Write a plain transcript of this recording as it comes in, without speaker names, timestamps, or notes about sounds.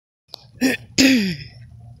Hey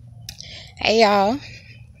y'all.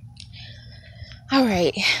 All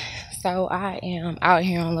right. So I am out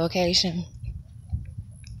here on location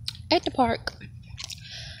at the park.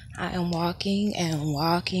 I am walking and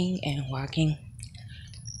walking and walking.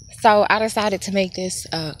 So I decided to make this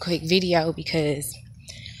a quick video because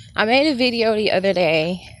I made a video the other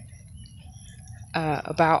day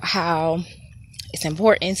about how it's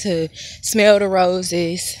important to smell the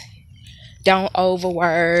roses, don't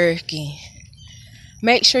overwork, and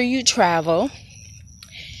make sure you travel.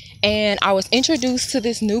 And I was introduced to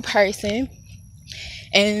this new person,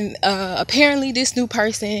 and apparently this new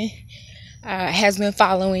person has been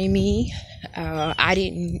following me. I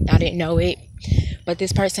didn't know it, but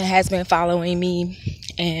this person has been following me,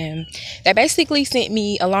 and they basically sent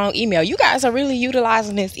me a long email. You guys are really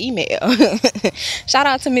utilizing this email. Shout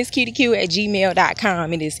out to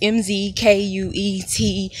MissCutieQ@gmail.com. It is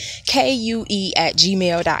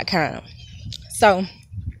MZKUETKUE@gmail.com. So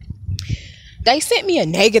they sent me a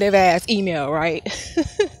negative ass email, right?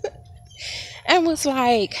 And was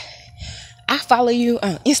like, I follow you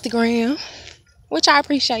on Instagram, which I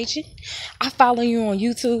appreciate you. I follow you on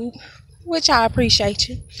YouTube, which I appreciate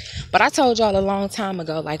you. But I told y'all a long time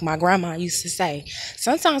ago, like my grandma used to say,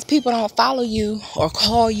 sometimes people don't follow you or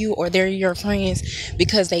call you or they're your friends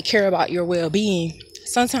because they care about your well-being.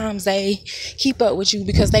 Sometimes they keep up with you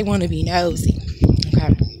because they want to be nosy.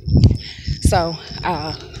 Okay. So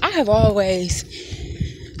I have always,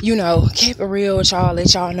 kept it real with y'all,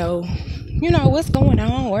 let y'all know, what's going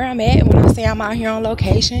on, where I'm at when I say I'm out here on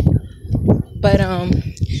location. But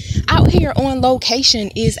out here on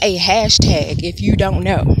location is a hashtag, if you don't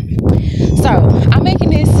know. So I'm making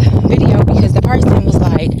this video because the person was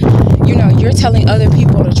like, you're telling other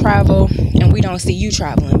people to travel and we don't see you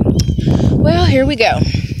traveling. Well, here we go.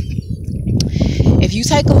 If you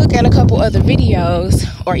take a look at a couple other videos,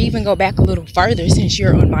 or even go back a little further since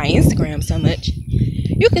you're on my Instagram so much,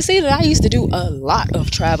 you can see that I used to do a lot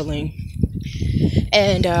of traveling.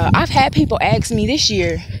 And I've had people ask me this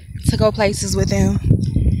year to go places with them.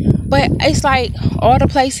 But it's like all the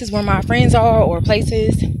places where my friends are, or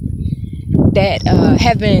places that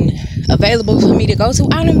have been available for me to go to,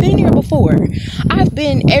 I've been here before. I've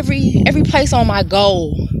been every place on my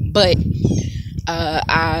goal, but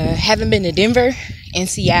I haven't been to Denver and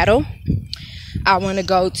Seattle. I want to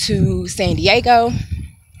go to San Diego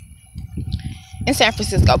and San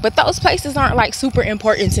Francisco, but those places aren't like super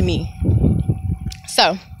important to me.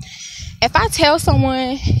 So if I tell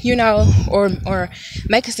someone, or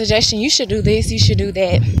make a suggestion, you should do this, you should do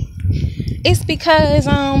that, it's because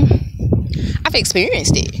I've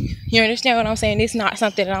experienced it. You understand what I'm saying? It's not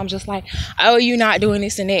something that I'm just like, oh, you're not doing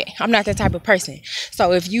this and that. I'm not that type of person.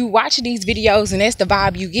 So if you watch these videos and that's the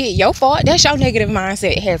vibe you get, your fault. That's your negative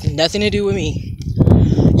mindset. It has nothing to do with me.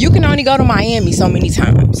 You can only go to Miami so many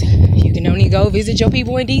times. You can only go visit your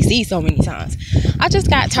people in DC so many times. I just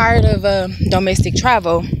got tired of domestic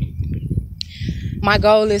travel. My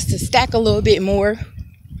goal is to stack a little bit more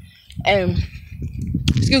and,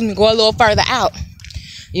 go a little further out.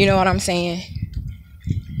 You know what I'm saying?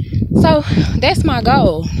 So that's my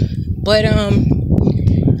goal. But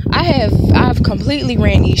I've completely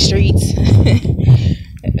ran these streets.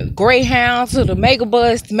 Greyhound to the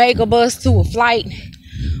megabus to a flight,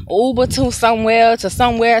 Uber to somewhere,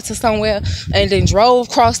 and then drove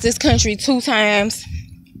across this country 2 times,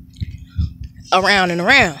 around and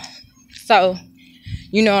around. So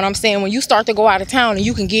you know what I'm saying? When you start to go out of town and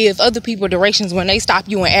you can give other people directions when they stop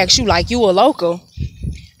you and ask you like you a local,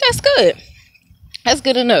 that's good. That's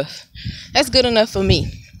good enough. That's good enough for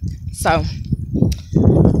me. So,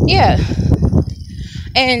 yeah.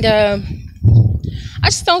 And I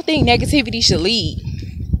just don't think negativity should lead.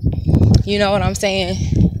 You know what I'm saying?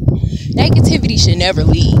 Negativity should never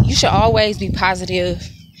lead. You should always be positive,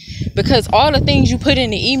 because all the things you put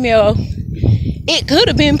in the email, it could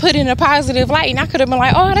have been put in a positive light, and I could have been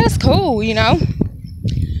like, oh, that's cool,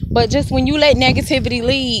 But just when you let negativity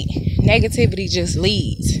lead, negativity just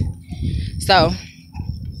leads. So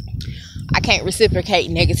I can't reciprocate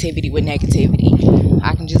negativity with negativity.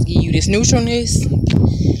 I can just give you this neutralness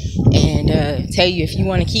and tell you, if you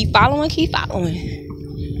want to keep following, keep following.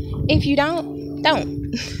 If you don't,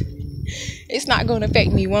 don't. It's not going to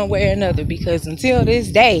affect me one way or another, because until this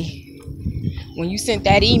day, when you sent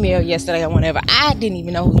that email yesterday or whenever, I didn't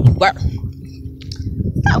even know who you were.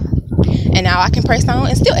 So, and now I can press on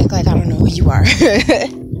and still act like I don't know who you are.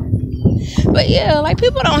 But yeah, like,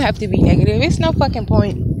 people don't have to be negative. It's no fucking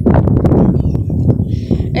point.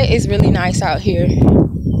 It is really nice out here.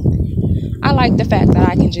 I like the fact that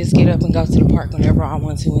I can just get up and go to the park whenever I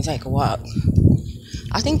want to and take a walk.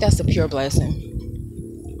 I think that's a pure blessing.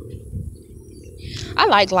 I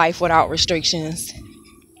like life without restrictions.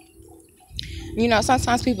 You know,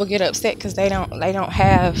 sometimes people get upset because they don't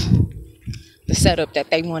have the setup that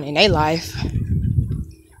they want in their life.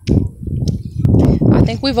 I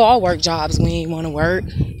think we've all worked jobs we ain't want to work,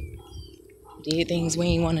 did things we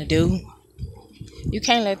ain't want to do. You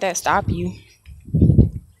can't let that stop you,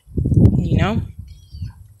 you know.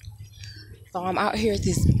 So I'm out here at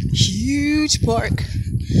this huge park.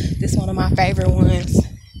 This is one of my favorite ones.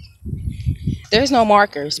 There's no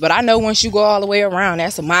markers, but I know once you go all the way around,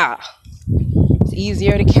 that's a mile. It's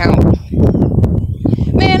easier to count.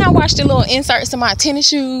 Man, I washed the little inserts in my tennis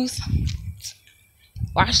shoes.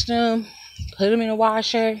 Washed them, put them in the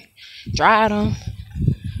washer, dried them,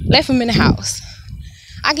 left them in the house.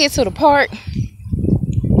 I get to the park,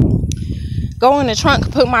 go in the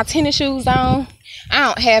trunk, put my tennis shoes on. I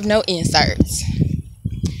don't have no inserts.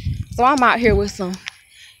 So I'm out here with some,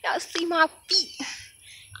 y'all see my feet.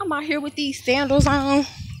 I'm out here with these sandals on.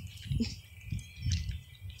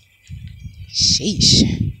 Sheesh.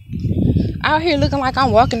 Out here looking like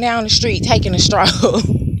I'm walking down the street taking a stroll.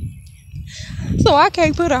 So I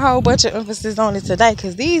can't put a whole bunch of emphasis on it today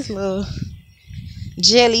because these little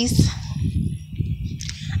jellies.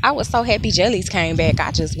 I was so happy jellies came back. I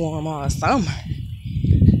just wore them all summer.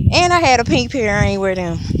 And I had a pink pair. I ain't wear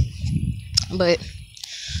them. But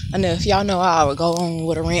enough. Y'all know I would go on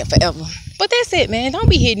with a rant forever. But that's it, man. Don't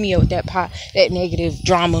be hitting me up with that negative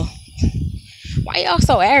drama. Why y'all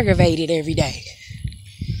so aggravated every day?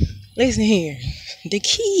 Listen here. The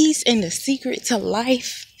keys and the secret to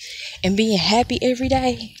life and being happy every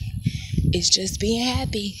day is just being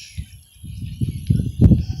happy.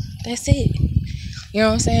 That's it. You know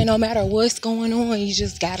what I'm saying? No matter what's going on, you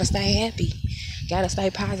just gotta stay happy. Gotta stay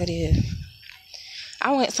positive.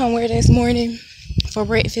 I went somewhere this morning for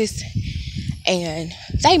breakfast and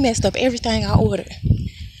they messed up everything I ordered.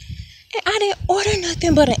 And I didn't order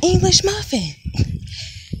nothing but an English muffin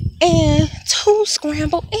and 2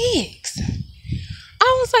 scrambled eggs.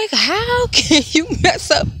 I was like, how can you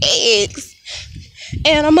mess up eggs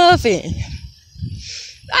and a muffin?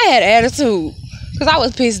 I had attitude because I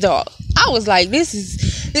was pissed off. I was like, this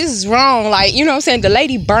is wrong. Like, you know what I'm saying? The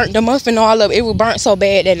lady burnt the muffin all up. It was burnt so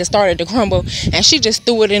bad that it started to crumble. And she just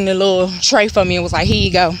threw it in the little tray for me and was like, here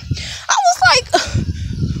you go. I was like,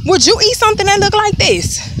 would you eat something that looked like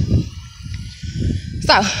this?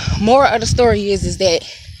 So, moral of the story is that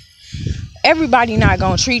everybody not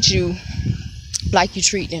going to treat you like you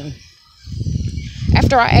treat them.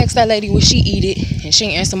 After I asked that lady would she eat it, and she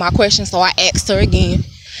didn't answer my question, so I asked her again.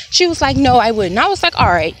 She was like, no, I wouldn't. I was like,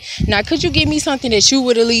 all right, now could you give me something that you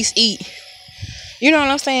would at least eat? You know what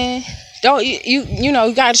I'm saying? Don't you know,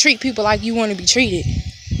 you gotta treat people like you want to be treated.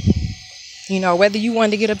 You know, whether you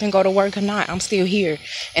want to get up and go to work or not, I'm still here,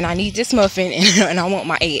 and I need this muffin, and I want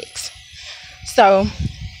my eggs. So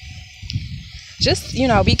just, you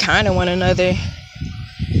know, be kind to one another.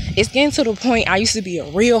 It's getting to the point. I used to be a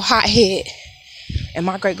real hothead, and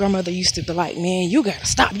my great grandmother used to be like, man, you gotta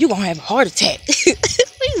stop, you gonna have a heart attack.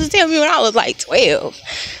 She used to tell me when I was like 12.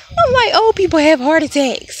 I'm like, old people have heart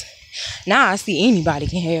attacks. Now I see anybody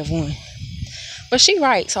can have one. But she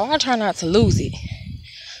right, so I try not to lose it.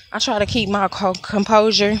 I try to keep my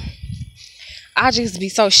composure. I just be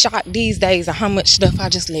so shocked these days at how much stuff I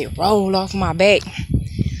just let roll off my back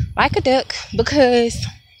like a duck because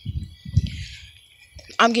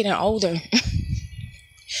I'm getting older.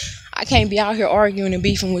 I can't be out here arguing and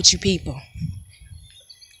beefing with you people.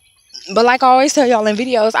 But like I always tell y'all in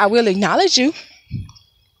videos, I will acknowledge you.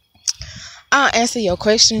 I'll answer your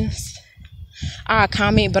questions. I'll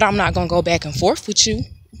comment, but I'm not going to go back and forth with you.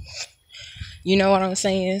 You know what I'm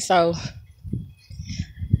saying? So,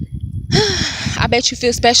 I bet you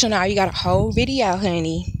feel special now. You got a whole video,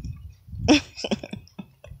 honey.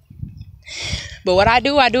 But what I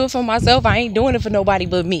do it for myself. I ain't doing it for nobody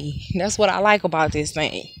but me. That's what I like about this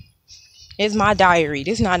thing. It's my diary.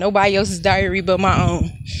 This is not nobody else's diary but my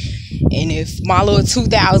own. And if my little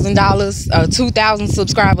 $2,000, 2,000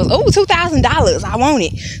 subscribers, $2,000, I want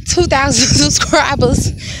it. 2,000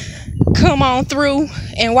 subscribers come on through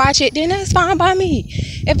and watch it, then that's fine by me.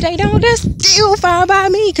 If they don't, that's still fine by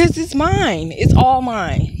me because it's mine. It's all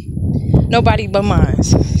mine. Nobody but mine.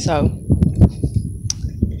 So,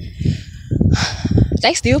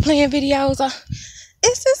 they still playing videos.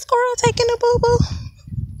 Is this squirrel taking a boo-boo?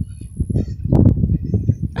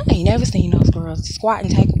 I ain't never seen no squirrels squat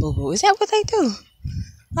and take a boo-boo. Is that what they do?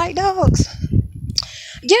 Like dogs?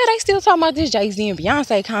 Yeah, they still talking about this Jay-Z and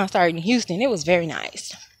Beyonce concert in Houston. It was very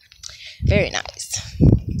nice. Very nice.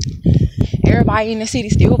 Everybody in the city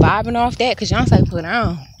still vibing off that because Beyonce put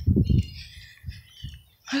on.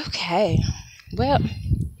 Okay. Well,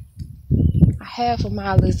 Half a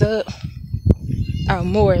mile is up. Or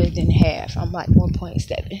more than half. I'm like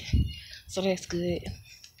 1.7. So that's good.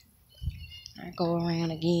 I go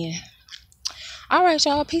around again. Alright,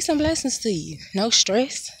 y'all. Peace and blessings to you. No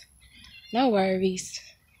stress. No worries.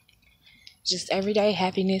 Just everyday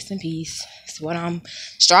happiness and peace. It's what I'm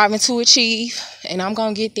striving to achieve. And I'm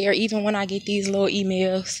going to get there even when I get these little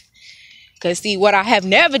emails. Because, see, what I have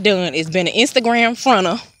never done is been an Instagram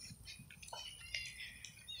fronter.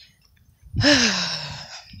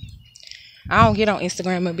 I don't get on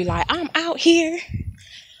Instagram and be like, I'm out here.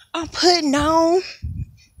 I'm putting on.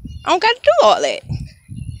 I don't got to do all that.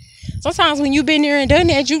 Sometimes when you've been there and done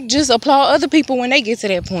that, you just applaud other people when they get to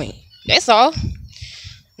that point. That's all.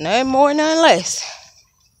 Nothing more, nothing less.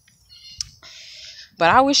 But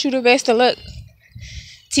I wish you the best of luck.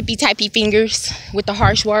 Tippy-typy fingers with the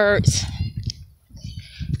harsh words.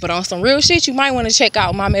 But on some real shit, you might want to check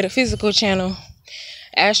out my metaphysical channel,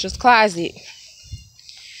 Astra's Closet.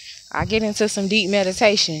 I get into some deep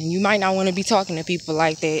meditation. You might not want to be talking to people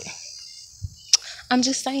like that. I'm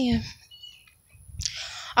just saying.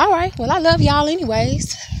 Alright, well, I love y'all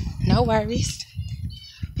anyways. No worries.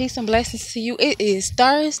 Peace and blessings to you. It is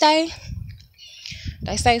Thursday.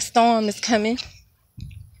 They say storm is coming.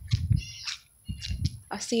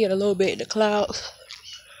 I see it a little bit in the clouds.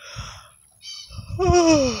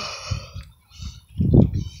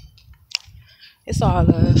 It's all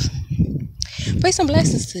love. Peace and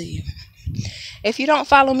blessings to you. If you don't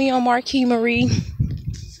follow me on Marquis Marie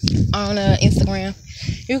on Instagram,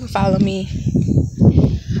 you can follow me.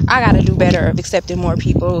 I gotta do better of accepting more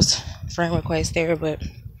people's friend requests there, but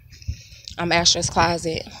I'm Astra's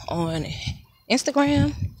Closet on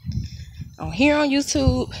Instagram, on here on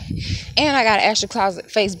YouTube, and I got an Astra's Closet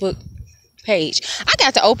Facebook page. I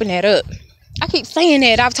got to open that up. I keep saying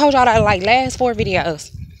that. I've told y'all that like last 4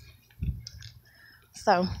 videos.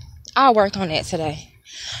 So I'll work on that today.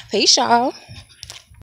 Peace, y'all.